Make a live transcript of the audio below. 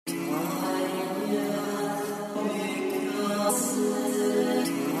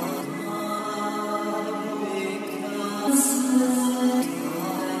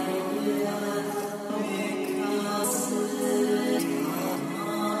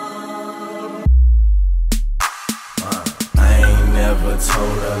never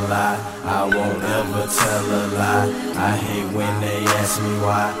told a lie, I won't ever tell a lie. I hate when they ask me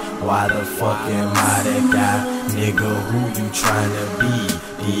why the fuck am I that guy? Nigga, who you tryna be?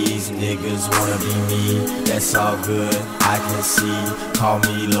 These niggas wanna be me, that's all good, I can see. Call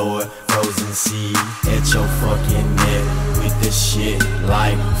me Lord, frozen sea, at your fucking neck with the shit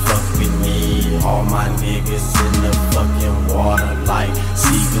like fuck with me. All my niggas in the fucking water like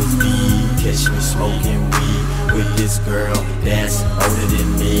seagulls be. Catch me smoking weed with this girl that's older than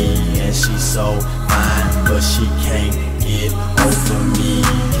me, and she's so fine, but she can't get over me.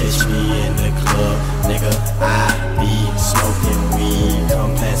 Catch me in the club, nigga, I be smoking weed.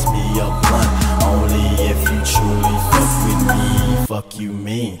 Come pass me a blunt, only if you truly fuck with me. Fuck you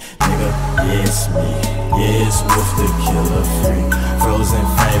mean, nigga, yes me, yes Wulf the killer freak. Frozen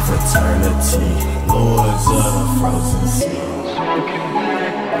flame fraternity, lords of the frozen sea.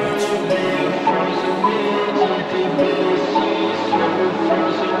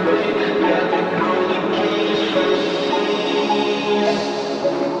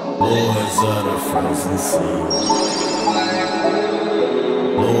 Lords of the frozen sea.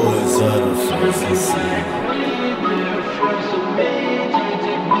 Lords of the frozen sea.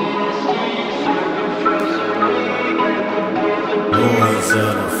 Lords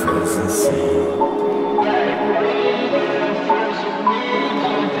of the frozen sea.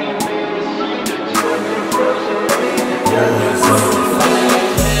 Lords of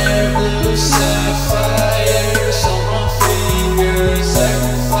the blue sapphires on my fingers.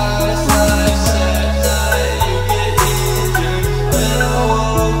 Sacrifice lives at night, you get injured. When I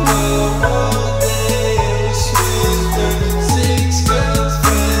woke up one day, it was six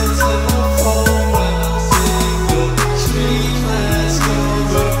girlfriends in my phone when I'm single. Street lights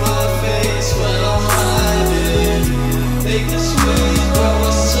cover my face when I'm hiding. Take the squeeze by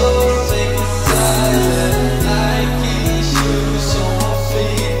my soul, take the silence. Nike shoes on my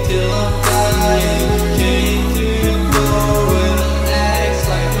feet till I'm dying. Came through the door with an axe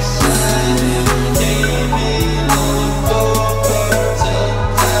like a signing. Came in on the go-kart till I'm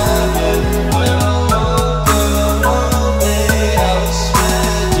tired. When I woke up one day, I was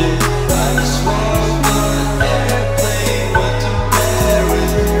magic. I just walked on an airplane, went to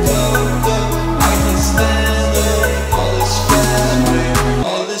Paris. Fucked up, I can't stand up. All this fabric,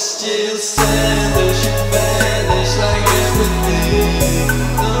 all this steel sandals, you vanish like everything.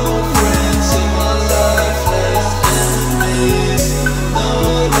 No friends in my life, less enemies. No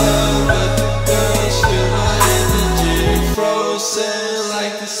love, but the girls feel my energy. Frozen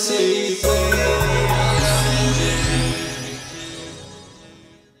like the sea.